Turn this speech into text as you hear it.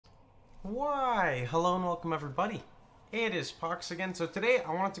Why? Hello and welcome everybody. It is Pohx again. So today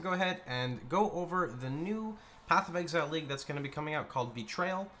I wanted to go ahead and go over the new Path of Exile League that's going to be coming out called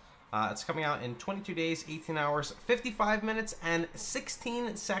BETRAYAL. It's coming out in 22 days, 18 hours, 55 minutes, and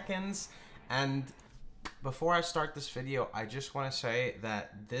 16 seconds. And before I start this video, I just want to say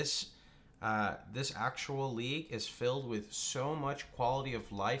that this actual league is filled with so much quality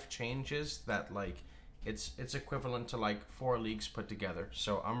of life changes that it's equivalent to like 4 leagues put together.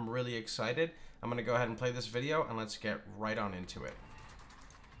 So I'm really excited. I'm gonna go ahead and play this video and let's get right on into it.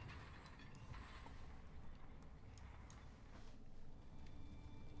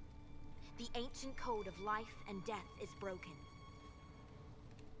 The ancient code of life and death is broken.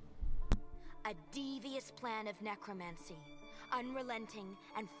 A devious plan of necromancy, unrelenting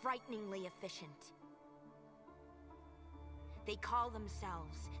and frighteningly efficient. They call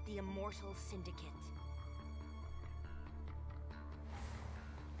themselves the Immortal Syndicate.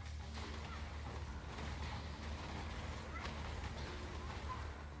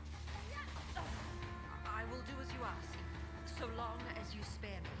 I will do as you ask, so long as you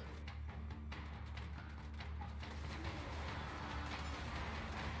spare me.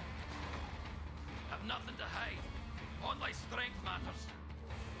 Have nothing to hide. Only strength matters.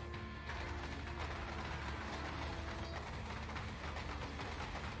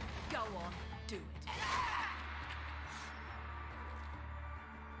 Go on, do it.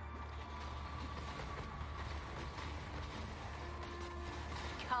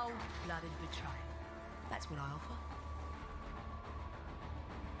 Cold-blooded betrayal. That's what I offer.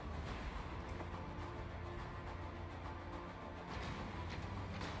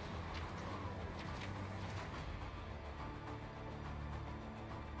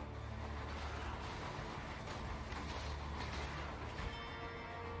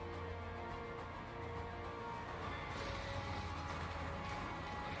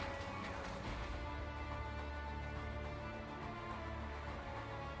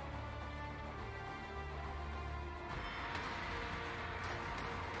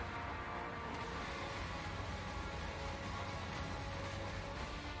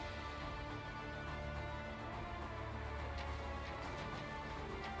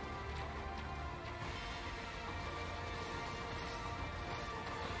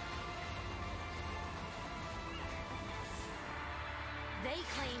 They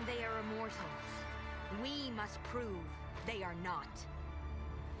claim they are immortal. We must prove they are not.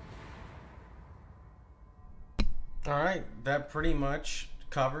 Alright, that pretty much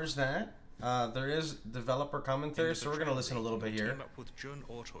covers that. There is developer commentary, so we're going to listen a little bit here. Team up with Jun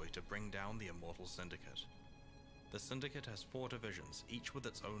Ortoi to bring down the Immortal Syndicate. The Syndicate has 4 divisions, each with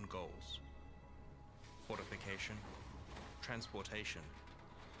its own goals. Fortification, transportation,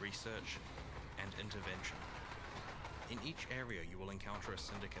 research, and intervention. In each area you will encounter a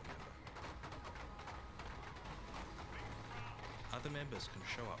Syndicate member. Other members can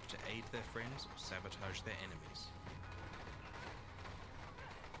show up to aid their friends or sabotage their enemies.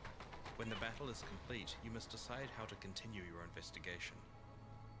 When the battle is complete, you must decide how to continue your investigation.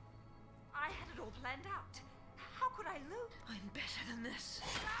 I had it all planned out. How could I lose? I'm better than this.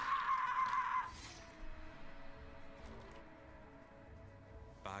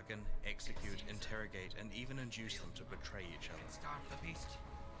 Bargain, execute, interrogate, and even induce them to betray each other. Starve the beast.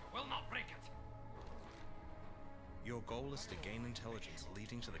 Will not break it. Your goal is to gain intelligence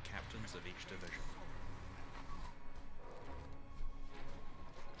leading to the captains of each division.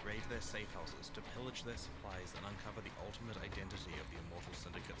 Raid their safe houses to pillage their supplies and uncover the ultimate identity of the Immortal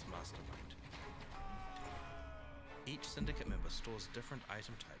Syndicate's mastermind. Each Syndicate member stores different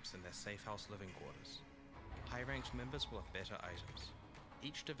item types in their safe house living quarters. High-ranked members will have better items.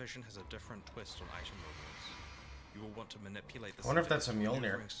 Each division has a different twist on item rewards. You will want to manipulate the I wonder if that's a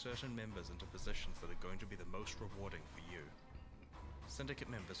Mjolnir. bring certain members into positions that are going to be the most rewarding for you. Syndicate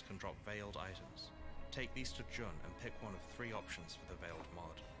members can drop veiled items. Take these to Jun and pick one of 3 options for the veiled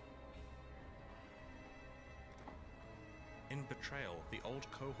mod. In Betrayal, the old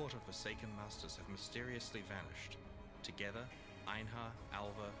cohort of Forsaken Masters have mysteriously vanished. Together, Einhar,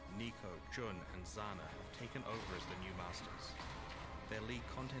 Alva, Nico, Jun, and Zana have taken over as the new masters. Their league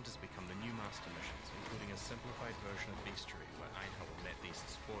content has become the new master missions, including a simplified version of Bestiary where Einhar will net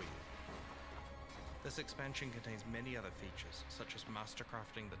beasts for you. This expansion contains many other features, such as master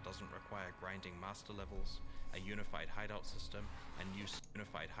crafting that doesn't require grinding master levels, a unified hideout system, a new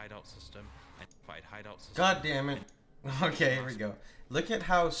unified hideout system, and unified hideout system. God damn it. Okay, here we go. Look at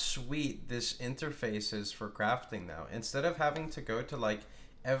how sweet this interface is for crafting now. Instead of having to go to like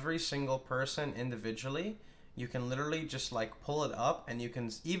every single person individually, you can literally just like pull it up and you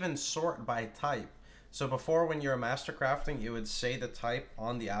can even sort by type. So before, when you're a master crafting, it would say the type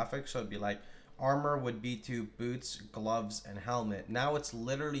on the affix. So it'd be like armor would be to boots, gloves, and helmet. Now it's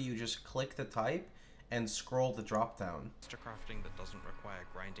literally you just click the type and scroll the drop down. Master crafting that doesn't require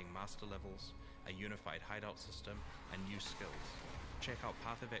grinding master levels, a unified hideout system, and new skills. Check out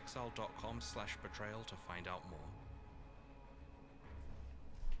pathofexile.com/betrayal to find out more.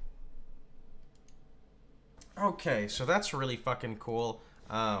 Okay, so that's really fucking cool.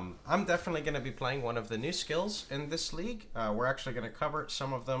 I'm definitely going to be playing one of the new skills in this league. We're actually going to cover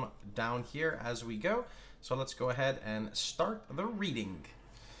some of them down here as we go. So let's go ahead and start the reading.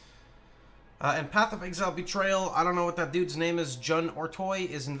 In Path of Exile Betrayal, I don't know what that dude's name is, Jun Ortoy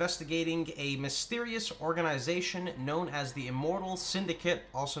is investigating a mysterious organization known as the Immortal Syndicate,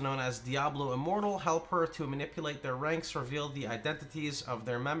 also known as Diablo Immortal. Help her to manipulate their ranks, reveal the identities of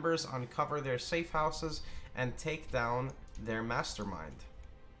their members, uncover their safe houses, and take down their mastermind.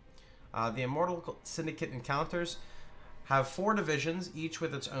 The Immortal Syndicate encounters have 4 divisions, each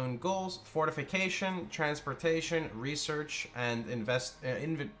with its own goals: fortification, transportation, research, and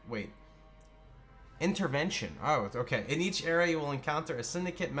intervention. Oh, okay. In each area, you will encounter a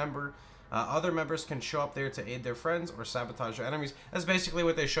syndicate member. Other members can show up there to aid their friends or sabotage their enemies. That's basically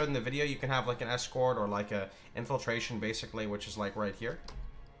what they showed in the video. You can have like an escort or like a infiltration, basically, which is like right here.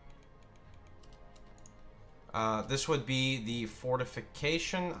 This would be the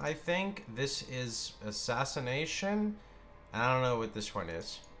fortification, I think. This is assassination. I don't know what this one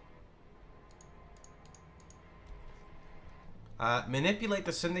is. Manipulate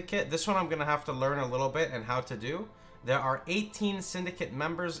the syndicate. This one I'm going to have to learn a little bit and how to do. There are 18 syndicate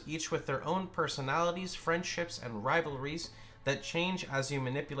members, each with their own personalities, friendships, and rivalries that change as you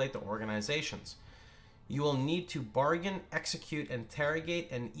manipulate the organizations. You will need to bargain, execute, interrogate,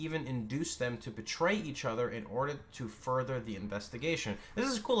 and even induce them to betray each other in order to further the investigation. This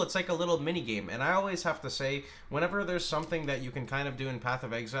is cool. It's like a little mini game, and I always have to say, whenever there's something that you can kind of do in Path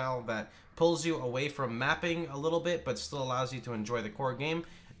of Exile that pulls you away from mapping a little bit but still allows you to enjoy the core game,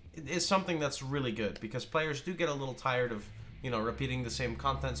 it is something that's really good, because players do get a little tired of, you know, repeating the same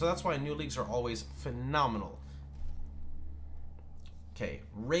content. So that's why new leagues are always phenomenal. Okay,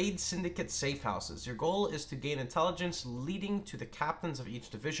 raid syndicate safe houses. Your goal is to gain intelligence leading to the captains of each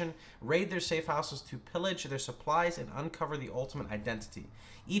division. Raid their safe houses to pillage their supplies and uncover the ultimate identity.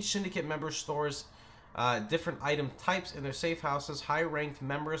 Each syndicate member stores different item types in their safe houses. High-ranked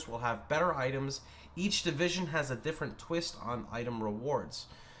members will have better items. Each division has a different twist on item rewards.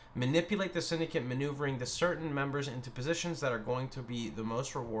 Manipulate the syndicate, maneuvering the certain members into positions that are going to be the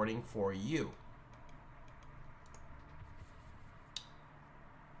most rewarding for you.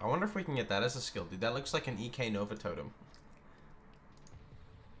 I wonder if we can get that as a skill, dude. That looks like an EK Nova totem.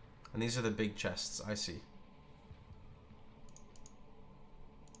 And these are the big chests, I see.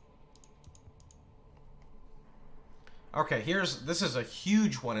 Okay, this is a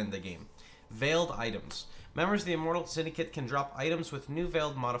huge one in the game. Veiled items. Members of the Immortal Syndicate can drop items with new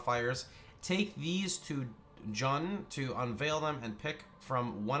veiled modifiers. Take these to Jun to unveil them and pick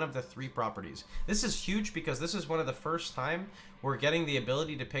from one of the 3 properties. This is huge because this is one of the first time we're getting the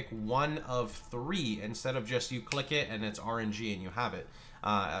ability to pick one of 3 instead of just you click it and it's RNG and you have it.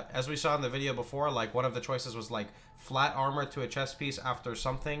 As we saw in the video before, like one of the choices was like flat armor to a chest piece after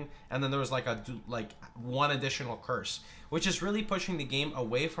something, and then there was like one additional curse, which is really pushing the game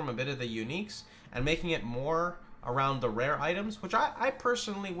away from a bit of the uniques and making it more around the rare items, which I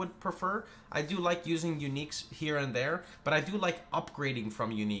personally would prefer. I do like using uniques here and there, but I do like upgrading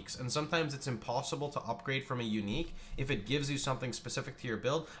from uniques, and sometimes it's impossible to upgrade from a unique if it gives you something specific to your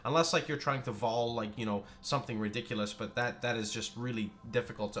build, unless like you're trying to vol like, you know, something ridiculous, but that is just really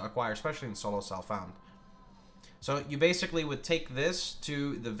difficult to acquire, especially in solo self-found. So you basically would take this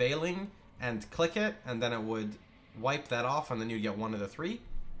to the veiling and click it, and then it would wipe that off, and then you'd get one of the 3.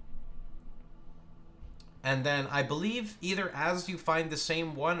 And then I believe either as you find the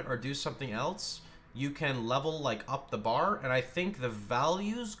same one or do something else, you can level like up the bar, and I think the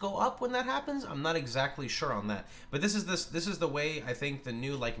values go up when that happens. I'm not exactly sure on that, but this is the way I think the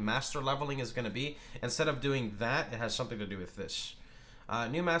new like master leveling is going to be. Instead of doing that, it has something to do with this.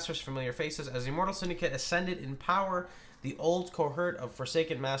 New masters, familiar faces. As the Immortal Syndicate ascended in power, the old cohort of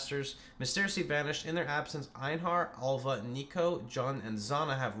Forsaken Masters mysteriously vanished. In their absence, Einhar, Alva, Nico, Jun, and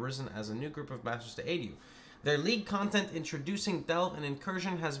Zana have risen as a new group of masters to aid you. Their league content introducing Delve and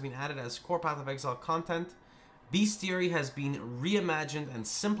Incursion has been added as core Path of Exile content. Bestiary has been reimagined and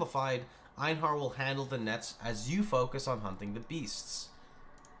simplified. Einhar will handle the nets as you focus on hunting the beasts.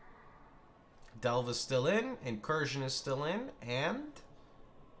 Delve is still in, Incursion is still in, and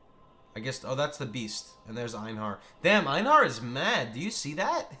I guess, oh, that's the beast. And there's Einhar. Damn, Einhar is mad. Do you see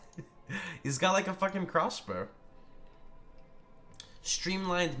that? He's got like a fucking crossbow.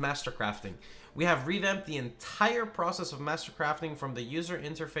 Streamlined master crafting. We have revamped the entire process of master crafting, from the user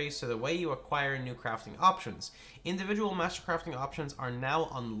interface to the way you acquire new crafting options. Individual master crafting options are now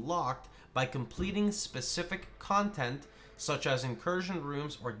unlocked by completing specific content, such as incursion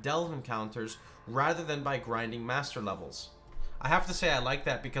rooms or delve encounters, rather than by grinding master levels. I have to say I like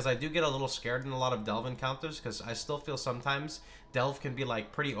that, because I do get a little scared in a lot of delve encounters, because I still feel sometimes delve can be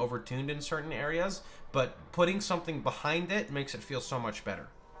like pretty overtuned in certain areas, but putting something behind it makes it feel so much better.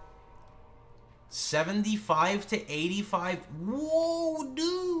 75 to 85. Whoa,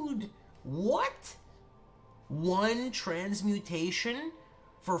 dude. What? One transmutation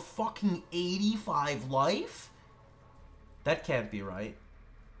for fucking 85 life? That can't be right.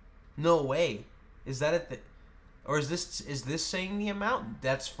 No way. Is that at the... Or is this saying the amount?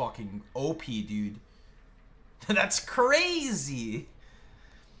 That's fucking OP, dude. That's crazy.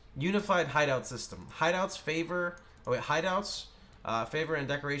 Unified hideout system. Hideouts favor... Oh wait, hideouts... favor and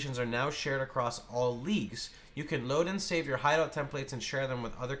decorations are now shared across all leagues. You can load and save your hideout templates and share them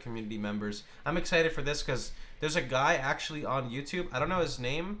with other community members. I'm excited for this because there's a guy actually on YouTube. I don't know his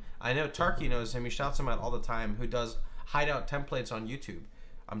name. I know Tarky knows him. He shouts him out all the time, who does hideout templates on YouTube.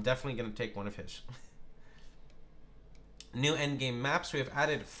 I'm definitely going to take one of his. New endgame maps. We have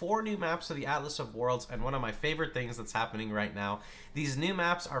added 4 new maps to the Atlas of Worlds, and one of my favorite things that's happening right now. These new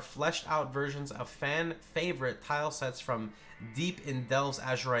maps are fleshed out versions of fan favorite tile sets from deep in Delve's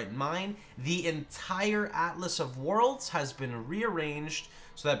Azurite Mine. The entire Atlas of Worlds has been rearranged,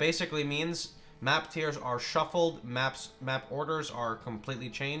 so that basically means map tiers are shuffled, map orders are completely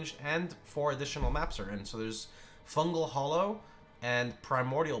changed, and 4 additional maps are in. So there's Fungal Hollow and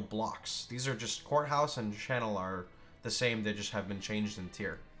Primordial Blocks. These are just Courthouse and Channel are the same, they just have been changed in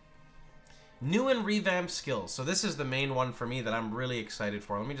tier. New and revamped skills. So this is the main one for me that I'm really excited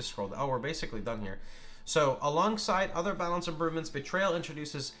for. Let me just scroll down. Oh, we're basically done here. So alongside other balance improvements, Betrayal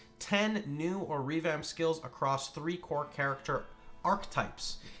introduces 10 new or revamped skills across 3 core character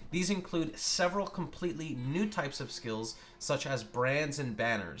archetypes. These include several completely new types of skills, such as brands and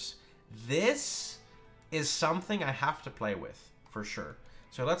banners. This is something I have to play with, for sure.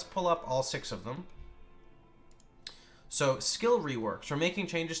 So let's pull up all 6 of them. So, skill reworks. We're making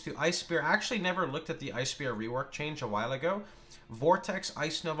changes to Ice Spear. I actually never looked at the Ice Spear rework change a while ago. Vortex,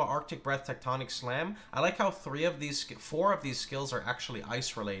 Ice Nova, Arctic Breath, Tectonic Slam. I like how 4 of these skills are actually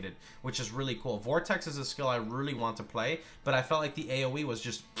ice related, which is really cool. Vortex is a skill I really want to play, but I felt like the AoE was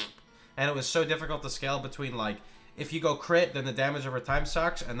just... And it was so difficult to scale between, like, if you go crit, then the damage over time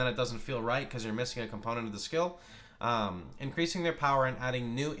sucks, and then it doesn't feel right because you're missing a component of the skill. Increasing their power and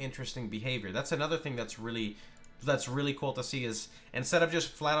adding new interesting behavior. That's another thing that's really cool to see, is instead of just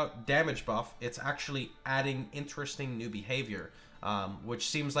flat out damage buff, it's actually adding interesting new behavior, which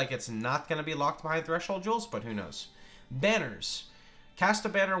seems like it's not going to be locked behind threshold jewels, but who knows. Banners. Cast a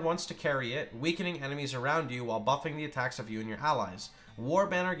banner once to carry it, weakening enemies around you while buffing the attacks of you and your allies. War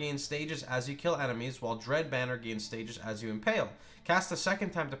banner gains stages as you kill enemies, while dread banner gains stages as you impale. Cast a second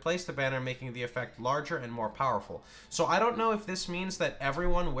time to place the banner, making the effect larger and more powerful. So I don't know if this means that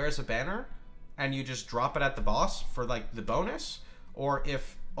everyone wears a banner and you just drop it at the boss for like the bonus, or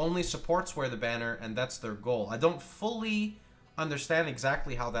if only supports wear the banner and that's their goal. I don't fully understand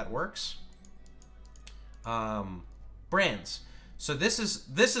exactly how that works. Brands. So this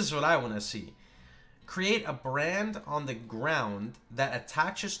is what I want to see. Create a brand on the ground that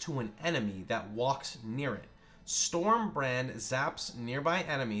attaches to an enemy that walks near it. Storm brand zaps nearby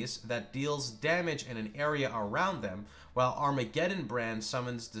enemies that deals damage in an area around them, while Armageddon brand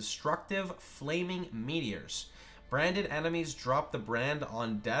summons destructive flaming meteors. Branded enemies drop the brand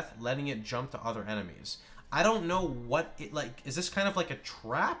on death, letting it jump to other enemies. I don't know what it, like, is this kind of like a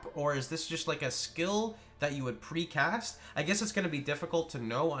trap, or is this just like a skill that you would pre-cast? I guess it's going to be difficult to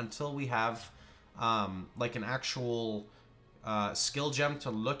know until we have like an actual skill gem to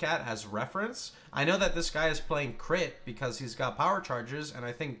look at as reference. I know that this guy is playing crit because he's got power charges, and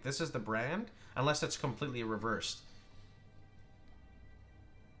I think this is the brand, unless it's completely reversed.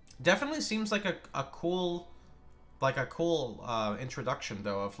 Definitely seems like a cool introduction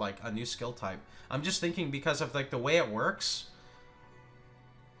though of like a new skill type. I'm just thinking because of like the way it works.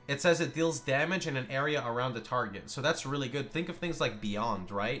 It says it deals damage in an area around the target, so that's really good. Think of things like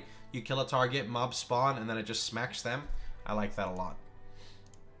Beyond, right? You kill a target, mobs spawn, and then it just smacks them. I like that a lot.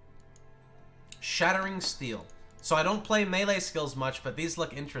 Shattering Steel. So I don't play melee skills much, but these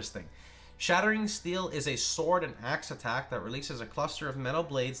look interesting. Shattering Steel is a sword and axe attack that releases a cluster of metal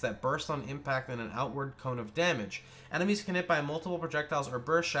blades that burst on impact in an outward cone of damage. Enemies can hit by multiple projectiles or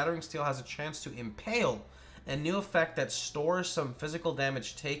burst. Shattering Steel has a chance to impale a new effect that stores some physical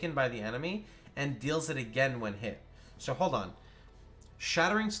damage taken by the enemy and deals it again when hit. So hold on.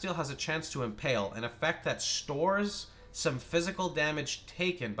 Shattering Steel has a chance to impale, an effect that stores some physical damage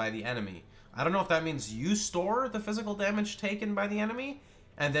taken by the enemy. I don't know if that means you store the physical damage taken by the enemy,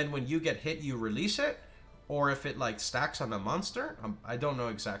 and then when you get hit, you release it, or if it, like, stacks on the monster. I don't know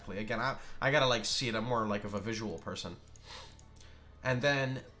exactly. Again, I gotta, like, see it. I'm more, like, of a visual person. And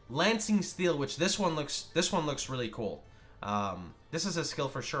then Lancing Steel, which this one looks really cool. This is a skill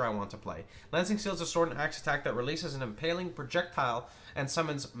for sure I want to play. Lancing Steel is a sword and axe attack that releases an impaling projectile and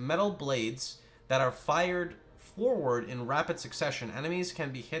summons metal blades that are fired forward in rapid succession. Enemies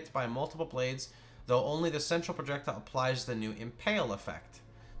can be hit by multiple blades, though only the central projectile applies the new Impale effect.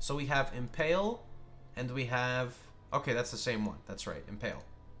 So we have Impale, and we have... Okay, that's the same one. That's right, Impale.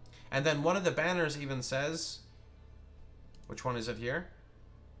 And then one of the banners even says... Which one is it here?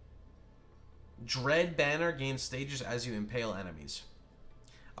 Dread banner gains stages as you impale enemies.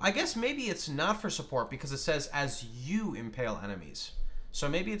 I guess maybe it's not for support because it says as you impale enemies. So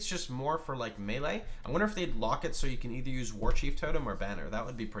maybe it's just more for like melee. I wonder if they'd lock it so you can either use War Chief Totem or banner. That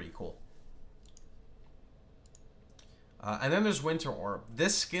would be pretty cool. And then there's Winter Orb.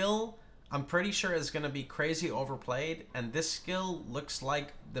 This skill, I'm pretty sure is going to be crazy overplayed. And this skill looks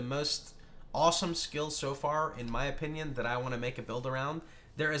like the most awesome skill so far, in my opinion, that I want to make a build around.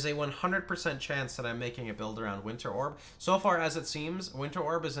 There is a 100% chance that I'm making a build around Winter Orb. So far as it seems, Winter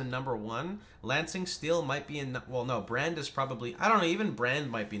Orb is in number 1. Lancing Steel might be in... Well, no, Brand is probably... I don't know, even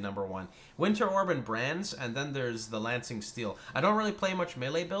Brand might be number 1. Winter Orb and Brands, and then there's the Lancing Steel. I don't really play much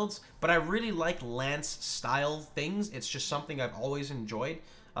melee builds, but I really like Lance-style things. It's just something I've always enjoyed.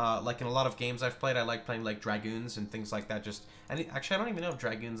 Like in a lot of games I've played, I like playing like Dragoons and things like that. Actually, I don't even know if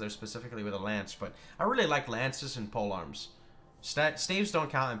Dragoons are specifically with a Lance, but I really like Lances and Polearms. Staves don't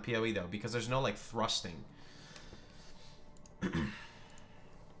count in PoE though, because there's no like thrusting.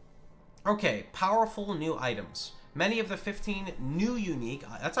 Okay, powerful new items. Many of the 15 new unique,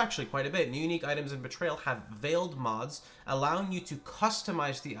 that's actually quite a bit, new unique items in Betrayal have veiled mods, allowing you to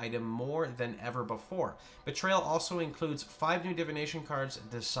customize the item more than ever before. Betrayal also includes 5 new divination cards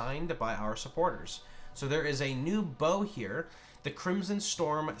designed by our supporters. So there is a new bow here, the Crimson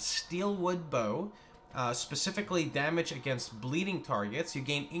Storm Steelwood Bow. Specifically damage against bleeding targets. You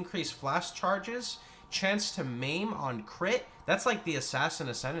gain increased flash charges, chance to maim on crit. That's like the Assassin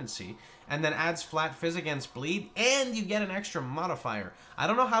Ascendancy. And then adds flat fizz against bleed, and you get an extra modifier. I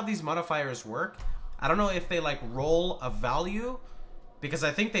don't know how these modifiers work. I don't know if they like roll a value, because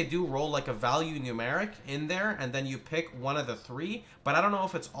I think they do roll like a value numeric in there, and then you pick one of the 3, but I don't know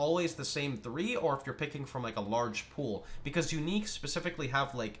if it's always the same 3, or if you're picking from like a large pool, because unique specifically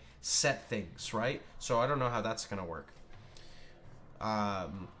have like set things, right? So I don't know how that's gonna work.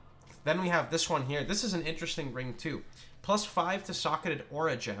 Then we have this one here. This is an interesting ring too. +5 to Socketed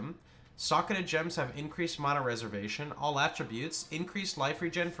Aura Gem. Socketed gems have increased mana reservation, all attributes, increased life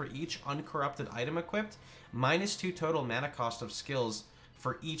regen for each uncorrupted item equipped, -2 total mana cost of skills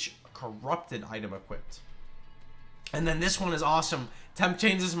for each corrupted item equipped. And then this one is awesome. Temp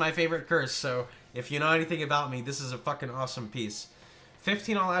Chains is my favorite curse, so if you know anything about me, this is a fucking awesome piece.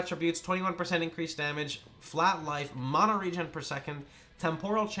 15 all attributes, 21% increased damage, flat life, mana regen per second.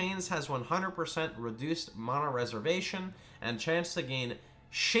 Temporal Chains has 100% reduced mana reservation and chance to gain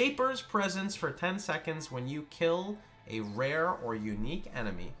Shaper's Presence for 10 seconds when you kill a rare or unique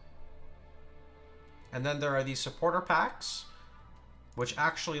enemy. And then there are these supporter packs, which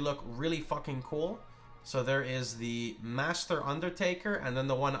actually look really fucking cool. So there is the Master Undertaker, and then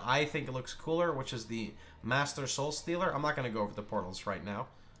the one I think looks cooler, which is the Master Soul Stealer. I'm not going to go over the portals right now.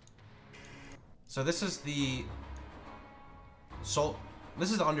 So this is the This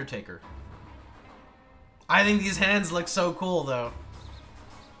is the Undertaker. I think these hands look so cool, though.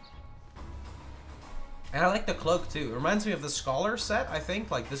 And I like the cloak, too. It reminds me of the Scholar set, I think,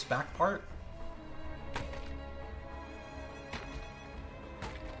 like this back part.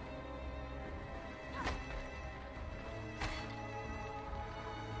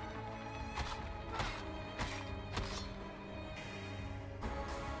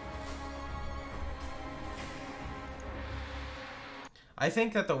 I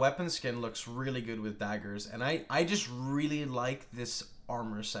think that the weapon skin looks really good with daggers, and I just really like this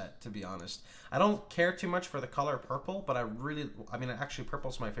armor set, to be honest. I don't care too much for the color purple, but I mean, actually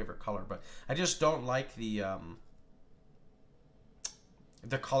purple's my favorite color, but I just don't like the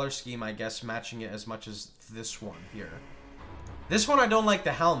color scheme, I guess, matching it as much as this one here. This one I don't like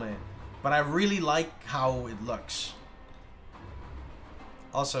the helmet, but I really like how it looks.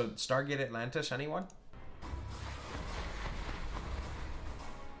 Also, Stargate Atlantis, anyone?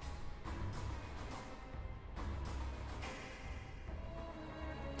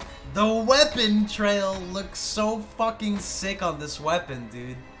 The weapon trail looks so fucking sick on this weapon,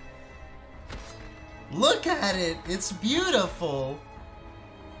 dude. Look at it! It's beautiful!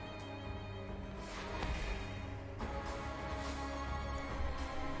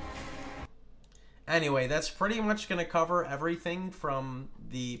 Anyway, that's pretty much going to cover everything from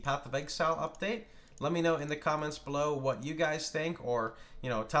the Path of Exile update. Let me know in the comments below what you guys think, or, you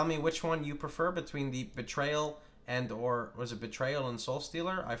know, tell me which one you prefer between the Betrayal and, or was it Betrayal and Soul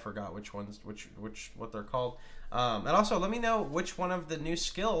Stealer? I forgot which ones, what they're called. And also, let me know which one of the new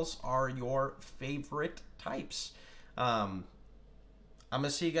skills are your favorite types. I'm going to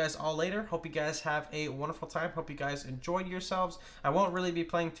see you guys all later. Hope you guys have a wonderful time. Hope you guys enjoyed yourselves. I won't really be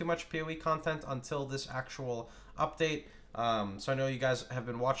playing too much PoE content until this actual update. So I know you guys have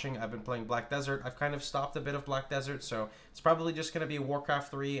been watching. I've been playing Black Desert. I've kind of stopped a bit of Black Desert, so it's probably just going to be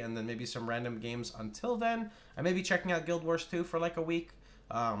Warcraft 3 and then maybe some random games until then. I may be checking out Guild Wars 2 for like a week,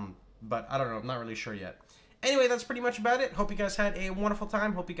 but I don't know. I'm not really sure yet. Anyway, that's pretty much about it. Hope you guys had a wonderful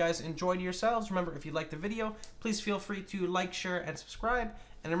time. Hope you guys enjoyed yourselves. Remember, if you liked the video, please feel free to like, share, and subscribe.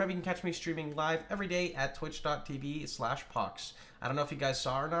 And remember, you can catch me streaming live every day at twitch.tv/Pohx. I don't know if you guys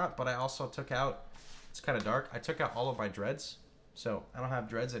saw or not, but I also took out, it's kind of dark, I took out all of my dreads. So I don't have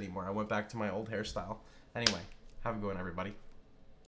dreads anymore. I went back to my old hairstyle. Anyway, have a good one, everybody.